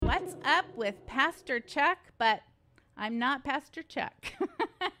up with Pastor Chuck, but I'm not Pastor Chuck.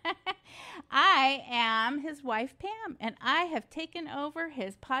 I am his wife, Pam, and I have taken over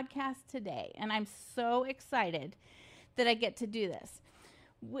his podcast today, and I'm so excited that I get to do this.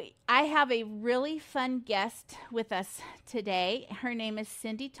 I have a really fun guest with us today. Her name is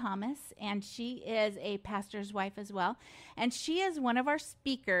Cindy Thomas, and she is a pastor's wife as well. And she is one of our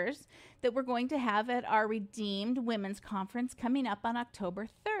speakers that we're going to have at our Redeemed Women's Conference coming up on October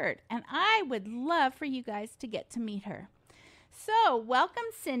 3rd. And I would love for you guys to get to meet her. So, welcome,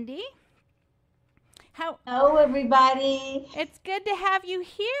 Cindy. Hello, everybody. It's good to have you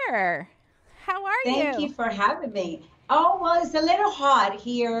here. How are you? Thank you for having me. Oh, well, it's a little hot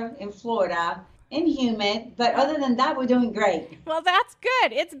here in Florida and humid, but other than that, we're doing great. Well, that's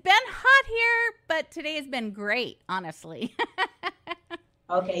good. It's been hot here, but today has been great, honestly.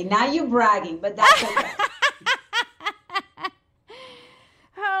 Okay, now you're bragging, but that's okay.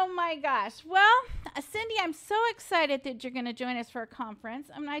 Oh my gosh. Well, Cindy, I'm so excited that you're going to join us for a conference.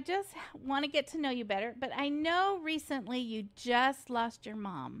 I mean, I just want to get to know you better, but I know recently you just lost your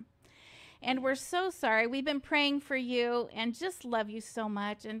mom. And we're so sorry. We've been praying for you and just love you so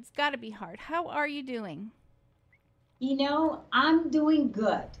much. And it's got to be hard. How are you doing? You know, I'm doing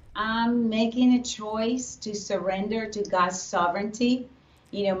good. I'm making a choice to surrender to God's sovereignty.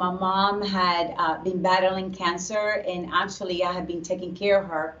 You know, my mom had been battling cancer, and actually I have been taking care of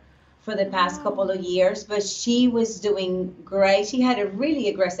her for the past couple of years, but she was doing great. She had a really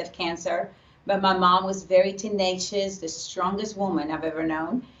aggressive cancer, but my mom was very tenacious, the strongest woman I've ever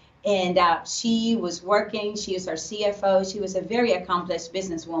known. And she was working. She was our CFO. She was a very accomplished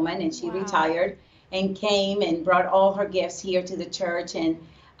businesswoman, and she retired and came and brought all her gifts here to the church. And,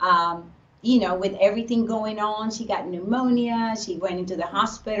 you know, with everything going on, she got pneumonia. She went into the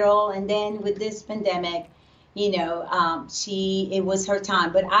hospital. And then with this pandemic, you know, it was her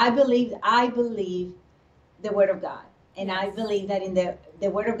time. But I believe the Word of God. And yes. I believe that in the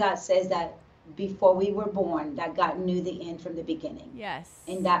Word of God says that before we were born, that God knew the end from the beginning. Yes.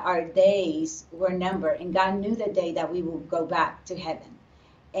 And that our days were numbered. And God knew the day that we would go back to heaven.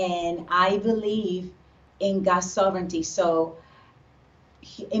 And I believe in God's sovereignty. So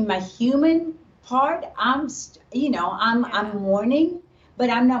in my human part, I'm mourning, but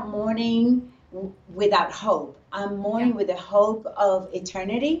I'm not mourning without hope. I'm mourning with the hope of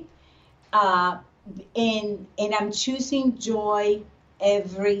eternity. And I'm choosing joy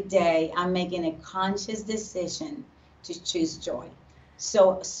every day. I'm making a conscious decision to choose joy.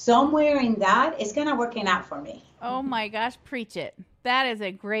 So somewhere in that, it's kind of working out for me. Oh my gosh, preach it. That is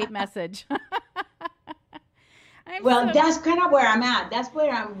a great message. That's kind of where I'm at. That's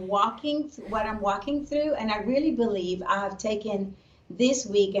where what I'm walking through. And I really believe I have taken this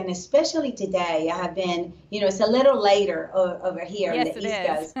week, and especially today, I have been, it's a little later over here on the East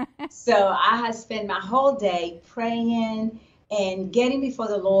Coast. So I have spent my whole day praying and getting before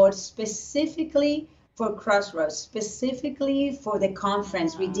the Lord, specifically for Crossroads, specifically for the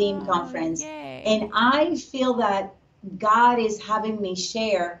conference, Redeemed Conference. Yay. And I feel that God is having me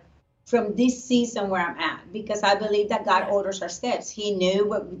share from this season where I'm at, because I believe that God orders our steps. He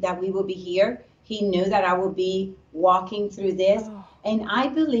knew that we would be here. He knew that I would be walking through this. Oh. And I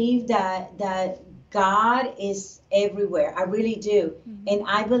believe that God is everywhere. I really do. Mm-hmm. And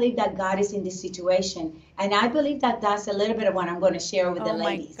I believe that God is in this situation. And I believe that that's a little bit of what I'm going to share with the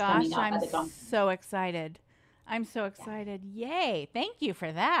ladies coming up at the conference. I'm so excited. I'm so excited. Yeah. Yay. Thank you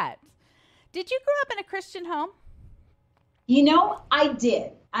for that. Did you grow up in a Christian home? You know, I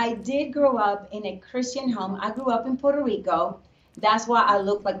did. I did grow up in a Christian home. I grew up in Puerto Rico. That's why I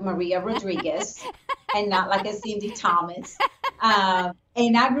look like Maria Rodriguez and not like a Cindy Thomas.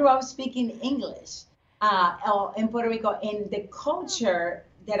 And I grew up speaking English in Puerto Rico. And the culture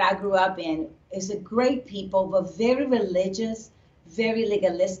that I grew up in is a great people, but very religious, very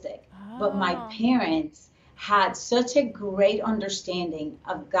legalistic. Oh. But my parents had such a great understanding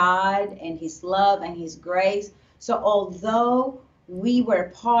of God and His love and His grace. So although we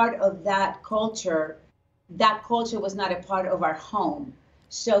were part of that culture was not a part of our home.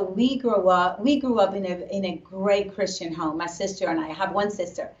 So we grew up in a great Christian home. My sister and I have one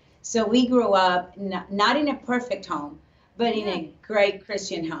sister. So we grew up not in a perfect home, but in a great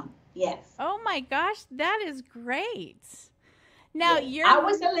Christian home. Yes. Oh my gosh, that is great. Now I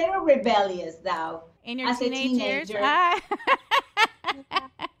was a little rebellious though. In your teenage years?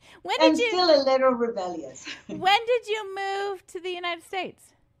 I'm still a little rebellious. When did you move to the United States?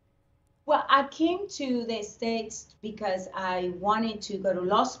 Well, I came to the States because I wanted to go to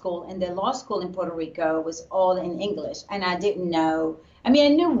law school, and the law school in Puerto Rico was all in English, and I didn't know. I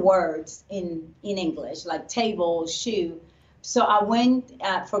mean, I knew words in English, like table, shoe, So I went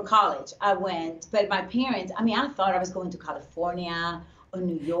for college. I went, but my parents, I mean, I thought I was going to California or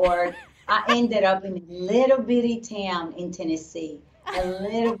New York. I ended up in a little bitty town in Tennessee, a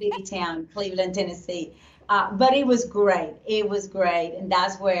little bitty town, Cleveland, Tennessee. But it was great. It was great. And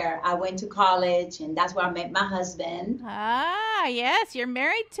that's where I went to college, and that's where I met my husband. Ah, yes, you're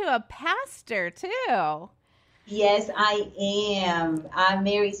married to a pastor too. Yes, I am. I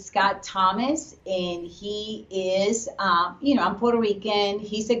married Scott Thomas, and he is, I'm Puerto Rican.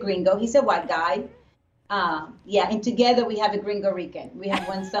 He's a gringo. He's a white guy. Yeah, and together we have a gringo Rican. We have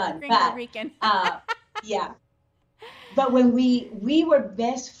one son. Gringo Rican. Yeah. But when we were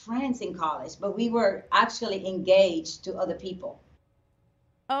best friends in college, but we were actually engaged to other people.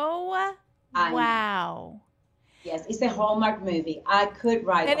 Oh, I know. wow. Yes, it's a Hallmark movie. I could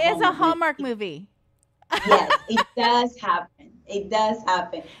write It a is a Hallmark Hallmark movie. movie. Yes, it does happen. It does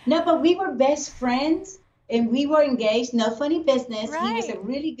happen. No, but we were best friends and we were engaged. No funny business. He was a Right.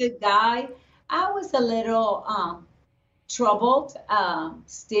 really good guy. I was a little troubled,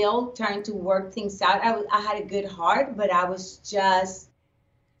 still trying to work things out. I had a good heart, but I was just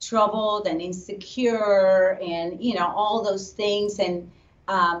troubled and insecure and, all those things. And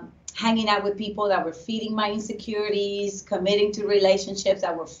hanging out with people that were feeding my insecurities, committing to relationships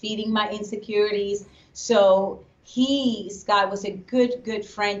that were feeding my insecurities. So Scott was a good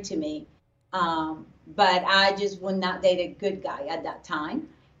friend to me. But I just would not date a good guy at that time.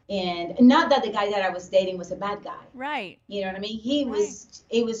 And not that the guy that I was dating was a bad guy. Right. You know what I mean? Right.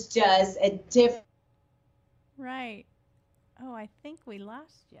 It was just a different. Right. Oh, I think we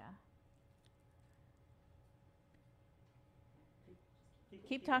lost you.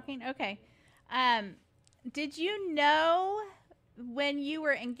 Keep talking. Okay. Um, did you know when you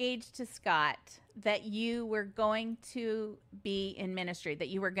were engaged to Scott that you were going to be in ministry, that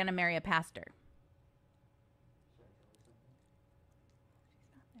you were going to marry a pastor?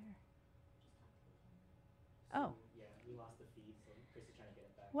 Oh,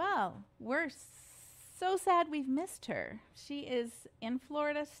 well, we're so sad we've missed her. She is in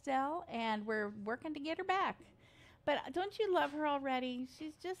Florida still, and we're working to get her back. But don't you love her already?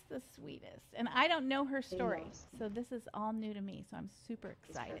 She's just the sweetest. And I don't know her story. So this is all new to me. So I'm super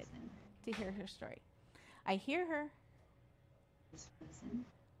excited to hear her story. I hear her.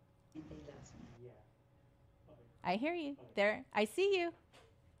 I hear you. There. I see you.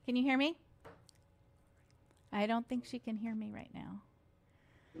 Can you hear me? I don't think she can hear me right now.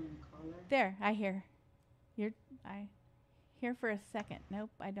 There, I hear. I hear for a second. Nope,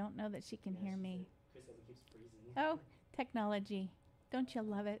 I don't know that she can hear me. Oh, technology. Don't you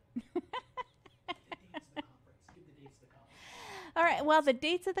love it? All right, well, the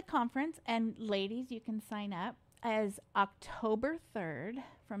dates of the conference, and ladies, you can sign up, is October 3rd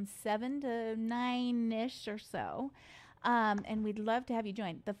from 7 to 9-ish or so. And we'd love to have you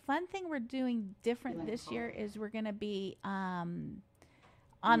join. The fun thing we're doing different this year is we're going to be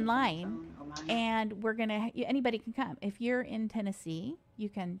online, and we're going to, anybody can come. If you're in Tennessee, you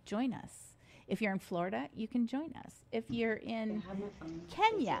can join us. If you're in Florida, you can join us. If you're in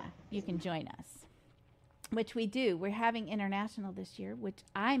Kenya, you can join us, which we do. We're having international this year, which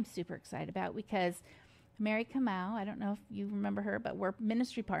I'm super excited about because Mary Kamau, I don't know if you remember her, but we're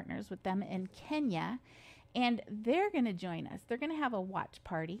ministry partners with them in Kenya, and they're going to join us. They're going to have a watch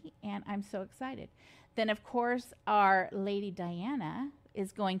party, and I'm so excited. Then, of course, our Lady Diana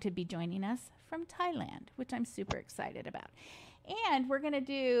is going to be joining us from Thailand, which I'm super excited about. And we're going to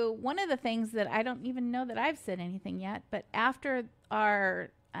do one of the things that I don't even know that I've said anything yet, but after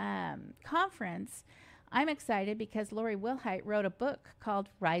our conference, I'm excited because Lori Wilhite wrote a book called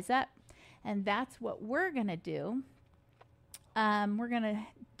Rise Up, and that's what we're going to do. We're going to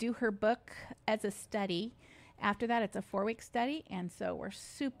do her book as a study. After that, it's a 4-week study, and so we're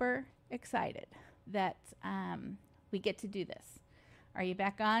super excited that we get to do this. Are you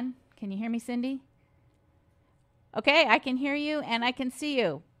back on? Can you hear me, Cindy? Okay, I can hear you and I can see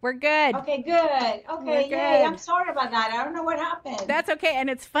you. We're good. Okay, good. Okay, yay. I'm sorry about that. I don't know what happened. That's okay. And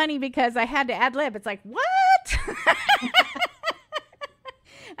it's funny because I had to ad lib. It's like, what?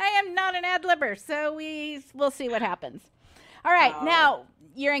 I am not an ad libber, so we'll see what happens. All right, now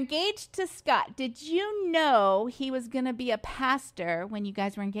you're engaged to Scott. Did you know he was going to be a pastor when you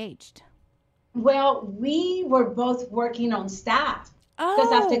guys were engaged? Well, we were both working on staff.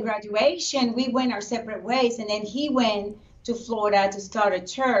 Because after graduation, we went our separate ways, and then he went to Florida to start a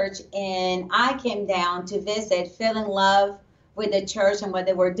church, and I came down to visit, fell in love with the church and what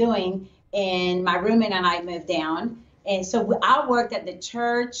they were doing, and my roommate and I moved down, and so I worked at the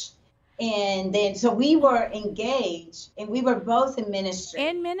church, And then, so we were engaged and we were both in ministry.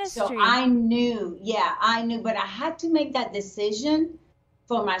 In ministry. So I knew, but I had to make that decision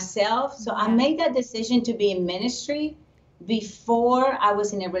for myself. So I made that decision to be in ministry before I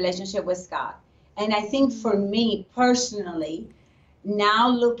was in a relationship with God. And I think for me personally, now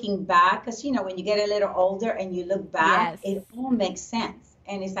looking back, because, you know, when you get a little older and you look back, it all makes sense.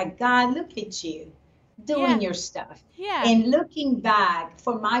 And it's like, God, look at you doing your stuff. Yeah. And looking back,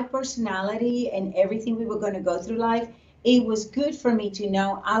 for my personality and everything we were going to go through life, it was good for me to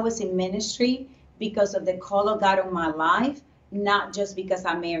know I was in ministry because of the call of God on my life, not just because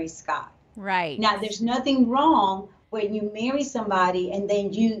I married Scott. Right. Now, there's nothing wrong when you marry somebody and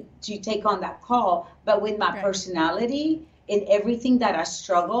then you take on that call. But with my personality and everything that I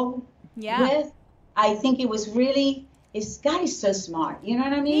struggled with, I think it was really, God is so smart. You know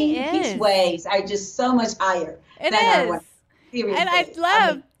what I mean? His ways are just so much higher than our ways. Seriously. And I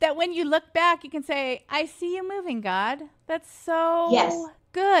love that when you look back, you can say, I see you moving, God. That's so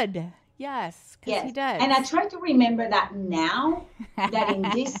good. Yes, because he does. And I try to remember that now, that in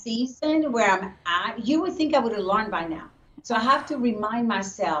this season where I'm at, you would think I would have learned by now. So I have to remind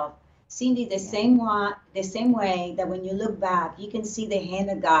myself, Cindy, the same way that when you look back, you can see the hand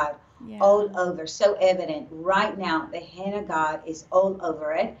of God all over. So evident. Right now, the hand of God is all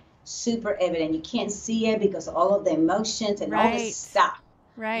over it. Super evident. You can't see it because of all of the emotions and all this stuff.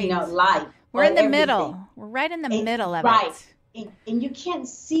 Right. You know, life. We're in the middle. We're right in the middle of it. Right. And you can't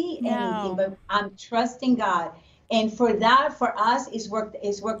see anything, but I'm trusting God. And for that, for us, it's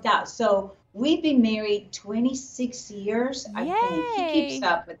worked out. So we've been married 26 years, I think. He keeps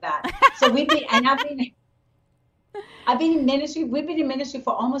up with that. So we've been, and I've been in ministry. We've been in ministry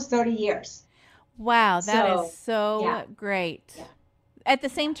for almost 30 years. Wow, that is so great. Yeah. At the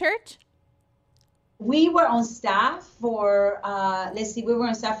same church? We were on staff for, we were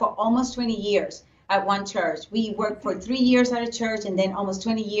on staff for almost 20 years at one church. We worked for 3 years at a church and then almost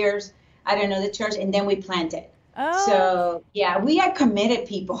 20 years at another church, and then we planted. Oh. So, we are committed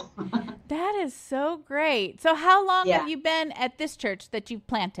people. That is so great. So how long have you been at this church that you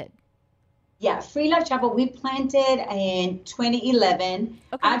planted? Yeah, Free Life Chapel, we planted in 2011.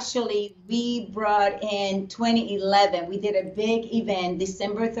 Okay. Actually, we brought in 2011. We did a big event,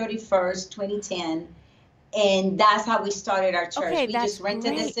 December 31st, 2010. And that's how we started our church. Okay, we just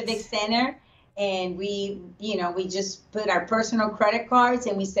rented the Civic Center. And we just put our personal credit cards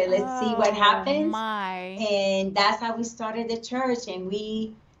and we said, let's see what happens. And that's how we started the church. And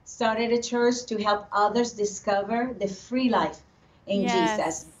we started a church to help others discover the free life in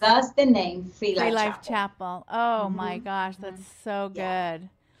Jesus. Thus the name Free Life Chapel. Oh my gosh, that's so good. Yeah.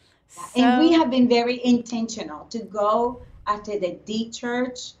 And we have been very intentional to go after the D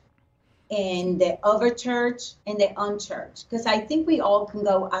church and the over church and the unchurched, because I think we all can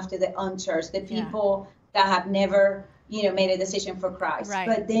go after the unchurched, the people that have never, made a decision for Christ. Right.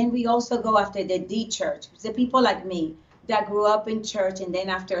 But then we also go after the D church, the people like me that grew up in church, and then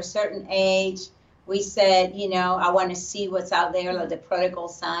after a certain age, we said, I want to see what's out there, like the prodigal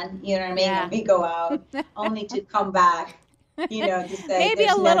son. You know what I mean? Yeah. And we go out only to come back. To say maybe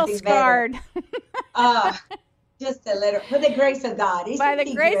a little scarred. Just a little, by the grace of God. By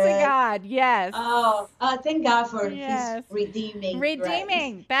the grace of God, yes. Oh, thank God for His redeeming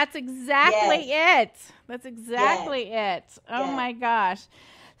grace. That's exactly it. That's exactly it. Oh my gosh.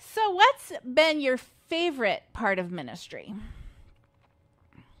 So what's been your favorite part of ministry?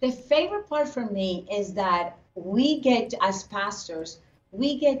 The favorite part for me is that we get, as pastors,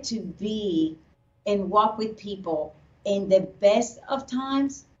 we get to be and walk with people in the best of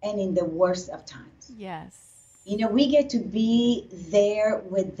times and in the worst of times. Yes. We get to be there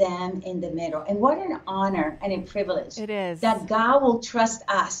with them in the middle. And what an honor and a privilege it is that God will trust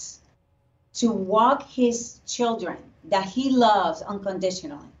us to walk His children that He loves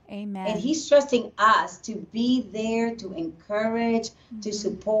unconditionally. Amen. And He's trusting us to be there to encourage, to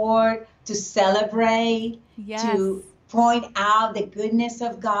support, to celebrate, to point out the goodness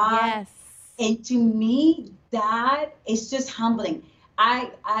of God. Yes. And to me, that is just humbling.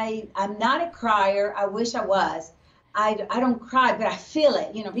 I'm not a crier. I wish I was. I don't cry, but I feel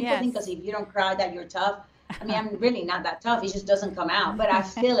it. People think because if you don't cry that you're tough. I mean, I'm really not that tough. It just doesn't come out. But I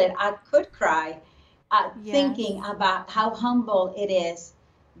feel it. I could cry thinking about how humble it is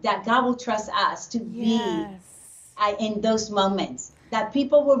that God will trust us to be in those moments that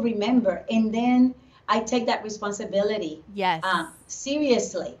people will remember. And then I take that responsibility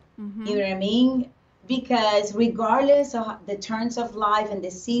seriously. Mm-hmm. You know what I mean? Because regardless of the turns of life and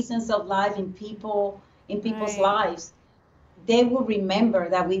the seasons of life in people's lives, they will remember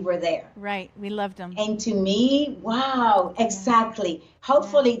that we were there. Right. We loved them. And to me, wow, exactly.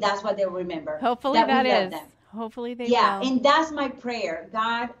 Hopefully that's what they'll remember. Hopefully that we that love is. them. Hopefully they Yeah, will. and that's my prayer.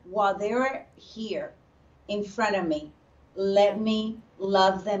 God, while they're here in front of me, let me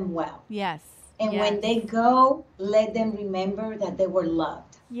love them well. Yes. And yes. when they go, let them remember that they were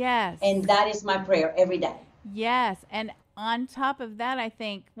loved. Yes. And that is my prayer every day. Yes. And on top of that, I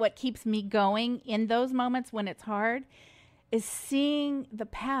think what keeps me going in those moments when it's hard is seeing the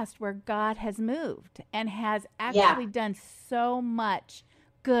past where God has moved and has actually done so much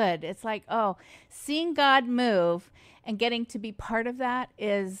good. It's like, oh, seeing God move and getting to be part of that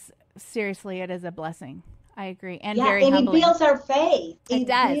is seriously, it is a blessing. I agree. And very and humbling. It builds our faith. It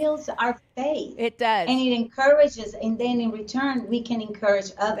does. Builds our faith. It does. And it encourages, and then in return, we can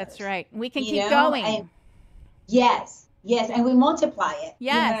encourage others. That's right. We can keep going. And yes, and we multiply it.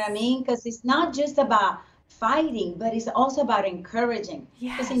 Yes. You know what I mean? Because it's not just about fighting, but it's also about encouraging.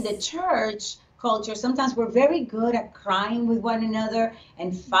 Yes. Because in the church culture, sometimes we're very good at crying with one another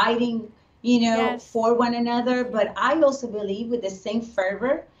and fighting, for one another. But I also believe with the same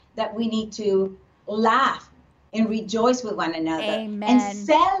fervor that we need to laugh and rejoice with one another. Amen. And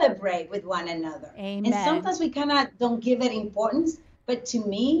celebrate with one another. Amen. And sometimes we kind of don't give it importance. But to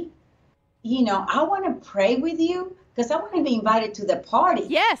me, I want to pray with you because I want to be invited to the party.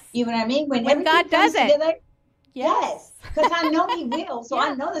 Yes. You know what I mean? When God does it. Together, yes. Because I know he will. So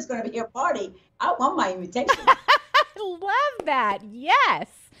I know there's going to be a party. I want my invitation. I love that. Yes.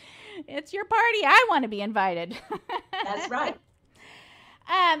 It's your party. I want to be invited. That's right.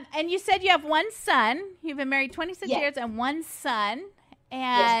 And you said you have one son. You've been married 26 years and one son.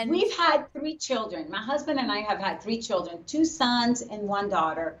 And yes, we've had 3 children. My husband and I have had 3 children, 2 sons and 1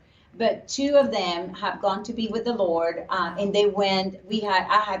 daughter. But 2 of them have gone to be with the Lord. And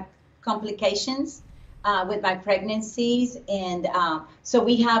I had complications with my pregnancies. And so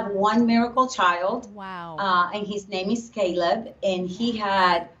we have 1 miracle child. Wow. And his name is Caleb. And he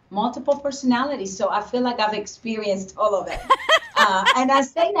had multiple personalities. So I feel like I've experienced all of it. And I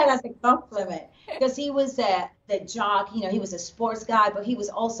say that as a compliment because he was the jock, he was a sports guy, but he was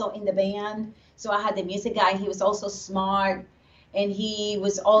also in the band. So I had the music guy. He was also smart. And he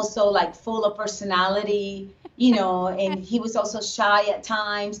was also like full of personality, and he was also shy at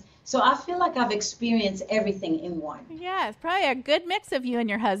times. So I feel like I've experienced everything in one. Yeah, it's probably a good mix of you and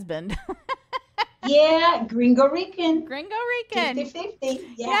your husband. Yeah, Gringo Rican.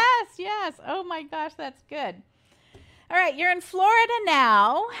 50-50. Yeah. Yes. Oh my gosh, that's good. All right, you're in Florida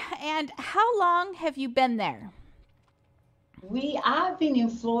now. And how long have you been there? I've been in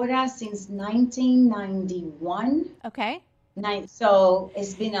Florida since 1991. Okay. So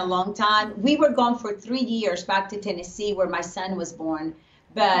it's been a long time. We were gone for 3 years back to Tennessee where my son was born.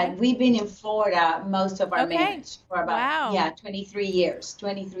 But we've been in Florida most of our marriage for about 23 years.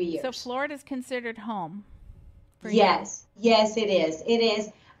 23 years. So Florida's considered home for you. Yes, it is. It is.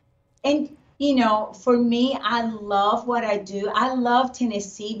 And for me, I love what I do. I love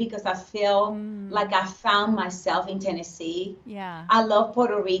Tennessee because I feel like I found myself in Tennessee. Yeah. I love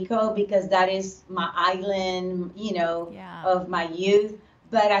Puerto Rico because that is my island, of my youth.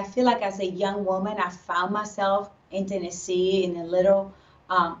 But I feel like as a young woman, I found myself in Tennessee in a little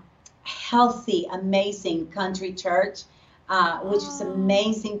healthy, amazing country church, which is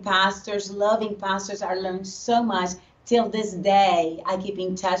amazing pastors, loving pastors. I learned so much. Till this day, I keep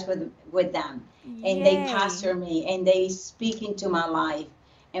in touch with them. And they pastor me and they speak into my life.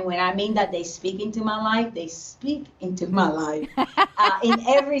 And when I mean that they speak into my life, they speak into my life in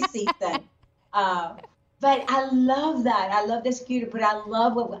every season. But I love that. I love the security, but I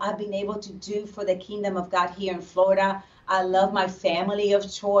love what I've been able to do for the kingdom of God here in Florida. I love my family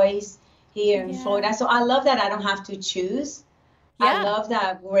of choice here in Florida. So I love that I don't have to choose. I love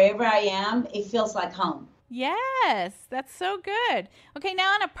that wherever I am, it feels like home. Yes, that's so good. Okay,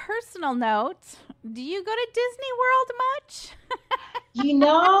 now on a personal note, do you go to Disney World much?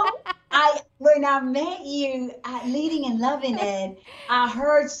 When I met you at Leading and Loving It, I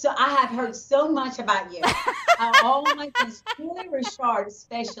have heard so much about you. Oh my goodness, Julie Richard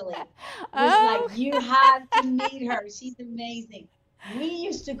especially was like, you have to meet her. She's amazing. We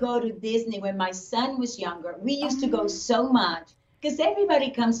used to go to Disney when my son was younger. We used to go so much. Because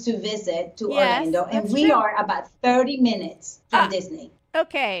everybody comes to visit to Orlando, and we are about 30 minutes from Disney.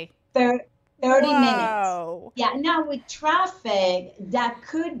 Okay. 30 minutes. Yeah, now with traffic, that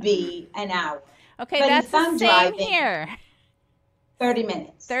could be an hour. Okay, but that's the same here. 30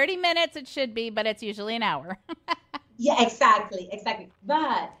 minutes. 30 minutes it should be, but it's usually an hour. Yeah, exactly.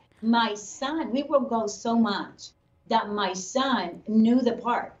 But my son, we will go so much that my son knew the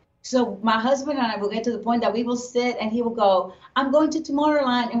park. So my husband and I will get to the point that we will sit and he will go, I'm going to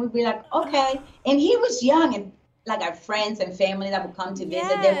Tomorrowland. And we'd be like, okay. And he was young, and like our friends and family that would come to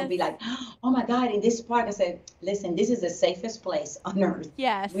visit, they would Yes. be like, oh my God, in this park. I said, listen, this is the safest place on earth.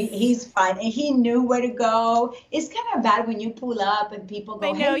 Yes. He's fine. And he knew where to go. It's kind of bad when you pull up and people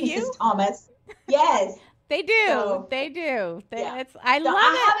They go, know hey, you? Mrs. Thomas. Yes. They do. So, They do. yeah. I So love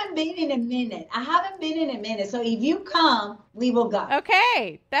I it. haven't been in a minute. I haven't been in a minute. So if you come, we will go.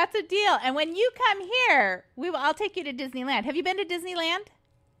 Okay, that's a deal. And when you come here, I'll take you to Disneyland. Have you been to Disneyland?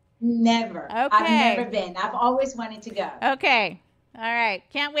 Never. Okay. I've never been. I've always wanted to go. Okay. All right.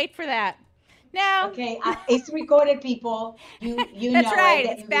 Can't wait for that. Now, Okay, it's recorded, people. You that's know right.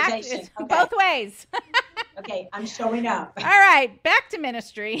 the It's back. invitation. It's Okay. both ways. Okay, I'm showing up. All right. Back to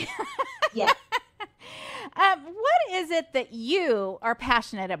ministry. Yeah. What is it that you are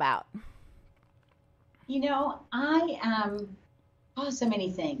passionate about? I am, so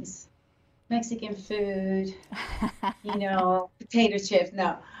many things. Mexican food, potato chips.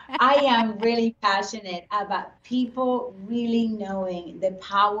 No, I am really passionate about people really knowing the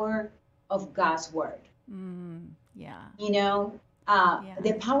power of God's word. Yeah.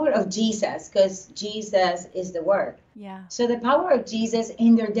 The power of Jesus, because Jesus is the word. Yeah. So the power of Jesus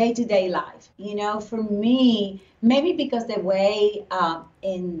in their day-to-day life, for me, maybe because the way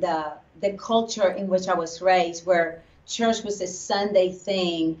in the culture in which I was raised, where church was a Sunday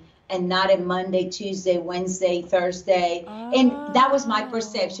thing and not a Monday, Tuesday, Wednesday, Thursday. And that was my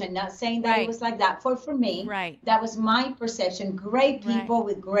perception, not saying that Right. it was like that for me. Right. That was my perception. Great people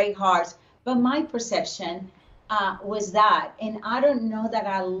with great hearts. But my perception was that. And I don't know that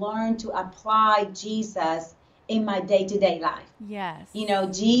I learned to apply Jesus in my day-to-day life. Yes.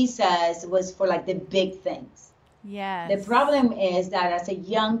 Jesus was for like the big things. Yes. The problem is that as a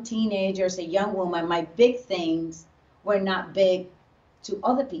young teenager, as a young woman, my big things were not big to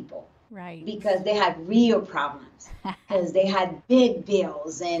other people. Right. Because they had real problems, because they had big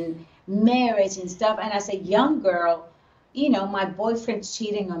bills and marriage and stuff. And as a young girl, my boyfriend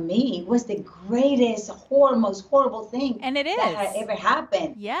cheating on me was the greatest, most horrible thing And it is. that had ever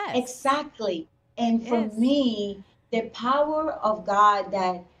happened. Yes. Exactly. And for is. me, the power of God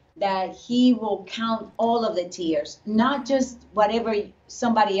that he will count all of the tears, not just whatever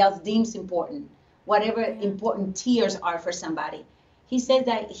somebody else deems important, whatever important tears are for somebody. He said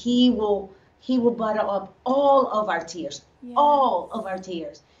that he will bottle up all of our tears, all of our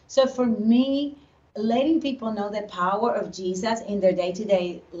tears. So for me, letting people know the power of Jesus in their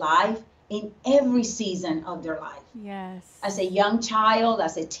day-to-day life, in every season of their life. Yes. As a young child,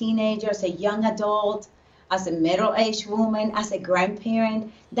 as a teenager, as a young adult, as a middle-aged woman, as a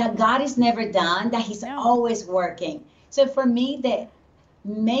grandparent, that God is never done, that he's always working. So for me, that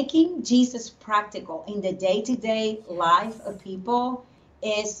making Jesus practical in the day-to-day life of people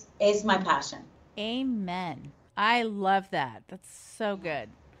is my passion. Amen. I love that. That's so good.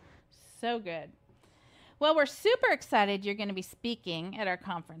 So good. Well, we're super excited you're going to be speaking at our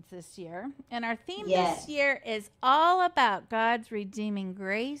conference this year. And our theme this year is all about God's redeeming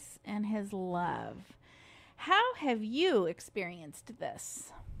grace and his love. How have you experienced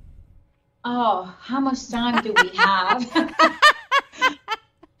this? Oh, how much time do we have?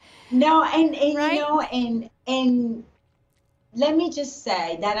 No, and and let me just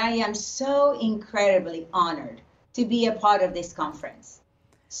say that I am so incredibly honored to be a part of this conference.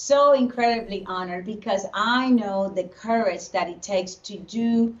 So incredibly honored because I know the courage that it takes to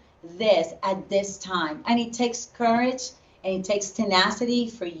do this at this time. And it takes courage and it takes tenacity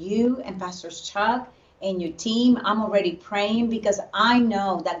for you and Pastor Chuck and your team. I'm already praying because I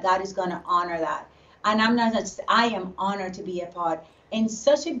know that God is going to honor that. And I am honored to be a part. And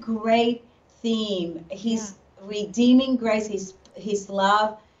such a great theme, his redeeming grace, his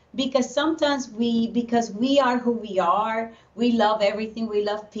love. Because sometimes because we are who we are, we love everything. We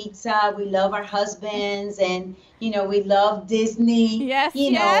love pizza, we love our husbands, and we love Disney. Yes,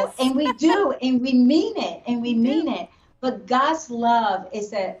 and we do, and we mean it, But God's love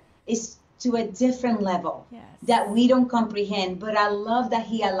is to a different level that we don't comprehend. But I love that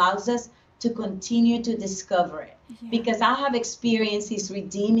he allows us to continue to discover it. Because I have experienced his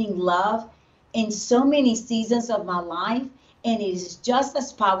redeeming love in so many seasons of my life. And it is just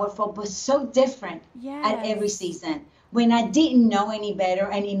as powerful, but so different at every season. When I didn't know any better,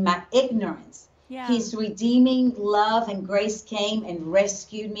 and in my ignorance, his redeeming love and grace came and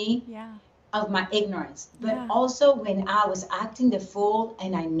rescued me of my ignorance. But also when I was acting the fool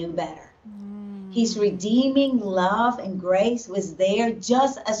and I knew better. His redeeming love and grace was there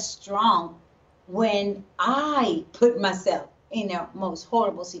just as strong when I put myself in a most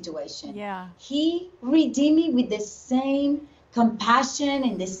horrible situation. He redeemed me with the same compassion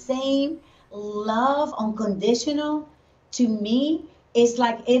and the same love, unconditional, to me, it's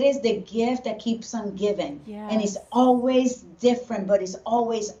like it is the gift that keeps on giving. And it's Yes. always different, but it's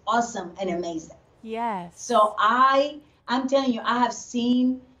always awesome and amazing. Yes. So I'm telling you, I have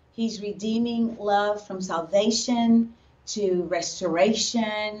seen his redeeming love from salvation to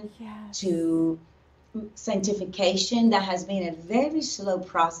restoration Yes. to sanctification. That has been a very slow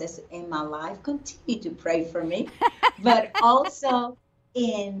process in my life. Continue to pray for me, but also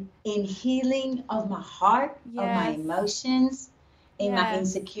in healing of my heart, of my Yes. emotions, in my Yes.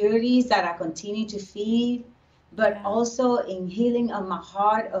 insecurities that I continue to feed, but Yeah. also in healing of my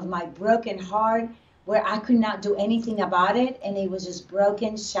heart, of my broken heart, where I could not do anything about it, and it was just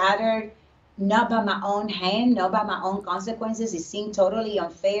broken, shattered, not by my own hand, not by my own consequences. It seemed totally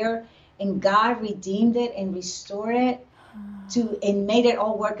unfair, and God redeemed it and restored it to and made it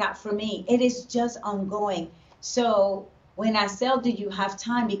all work out for me. It is just ongoing. So when I say, do you have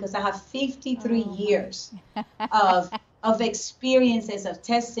time? Because I have 53 Oh years my. of experiences of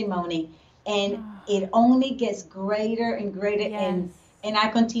testimony, and it only gets greater and greater, Yes. and I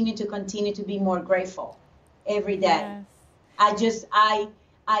continue to be more grateful every day. Yes. I just I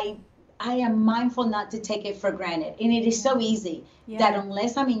am mindful not to take it for granted. And it is so easy that Yes.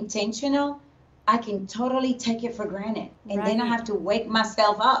 unless I'm intentional, I can totally take it for granted. And then I Right. have to wake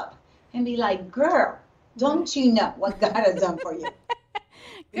myself up and be like, girl, don't you know what God has done for you?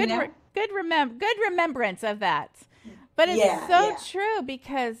 You Good know? good remembrance of that. But it's Yeah, so yeah. true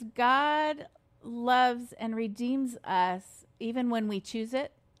because God loves and redeems us even when we choose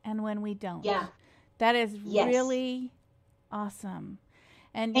it and when we don't. Yeah. That is Yes. really awesome.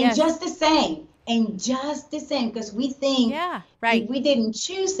 And And yes, just the same, because we think yeah, if right, we didn't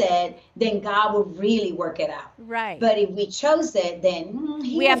choose it, then God will really work it out. right. But if we chose it, then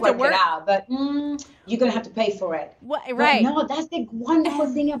He We will have to work it work. out. But you're going to have to pay for it. But Right. no, that's the wonderful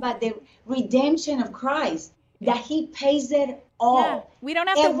thing about the redemption of Christ, that He pays it Yeah. all We don't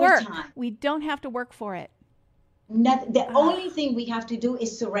have to every work. time. We don't have to work for it. The only thing we have to do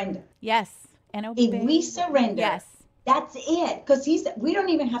is surrender. Yes. And If we obey. surrender, Yes. that's it. Because we don't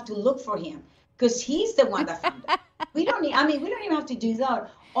even have to look for Him, because He's the one that found it. We don't even have to do that.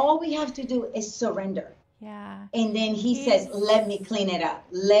 All we have to do is surrender. Yeah. And then He says, let me clean it up.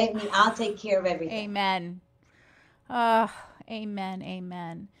 I'll take care of everything. Amen. Oh, amen.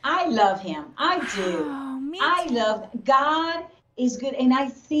 Amen. I love Him. I do. Oh, me I too. love God is good. And I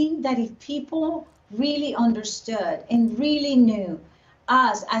think that if people really understood and really knew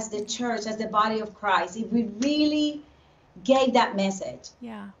us as the church, as the body of Christ, if we really gave that message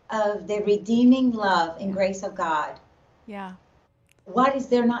Yeah. of the redeeming love and grace of God, Yeah. what is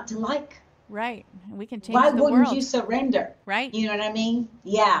there not to like? Right. We can change Why the wouldn't world. you surrender? Right. You know what I mean?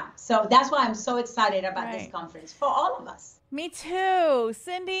 Yeah. So that's why I'm so excited about this Right. conference for all of us. Me too.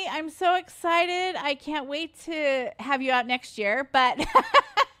 Cindy, I'm so excited. I can't wait to have you out next year, but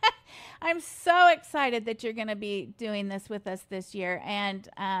I'm so excited that you're going to be doing this with us this year. And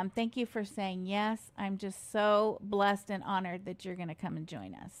thank you for saying yes. I'm just so blessed and honored that you're going to come and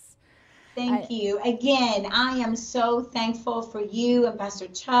join us. Thank you. Again, I am so thankful for you and Pastor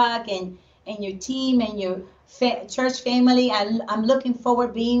Chuck and your team and your church family. I'm looking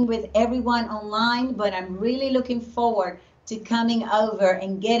forward being with everyone online, but I'm really looking forward to coming over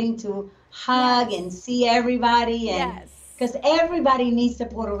and getting to hug and see everybody. And Yes. because everybody needs a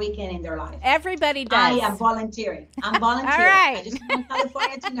Puerto Rican in their life. Everybody does. I am volunteering. I'm volunteering. All right. I just want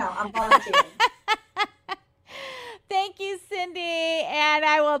California to know I'm volunteering. Thank you, Cindy. And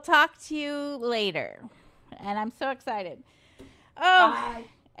I will talk to you later. And I'm so excited. Oh, Bye.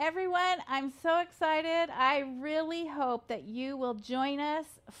 everyone, I'm so excited. I really hope that you will join us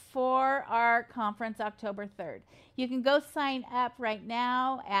for our conference October 3rd. You can go sign up right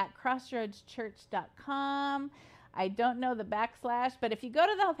now at crossroadschurch.com. I don't know the /, but if you go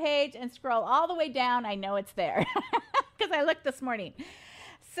to the page and scroll all the way down, I know it's there because I looked this morning.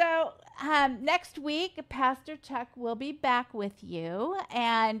 So next week, Pastor Chuck will be back with you,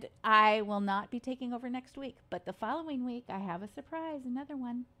 and I will not be taking over next week. But the following week, I have a surprise, another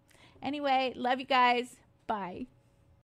one. Anyway, love you guys. Bye.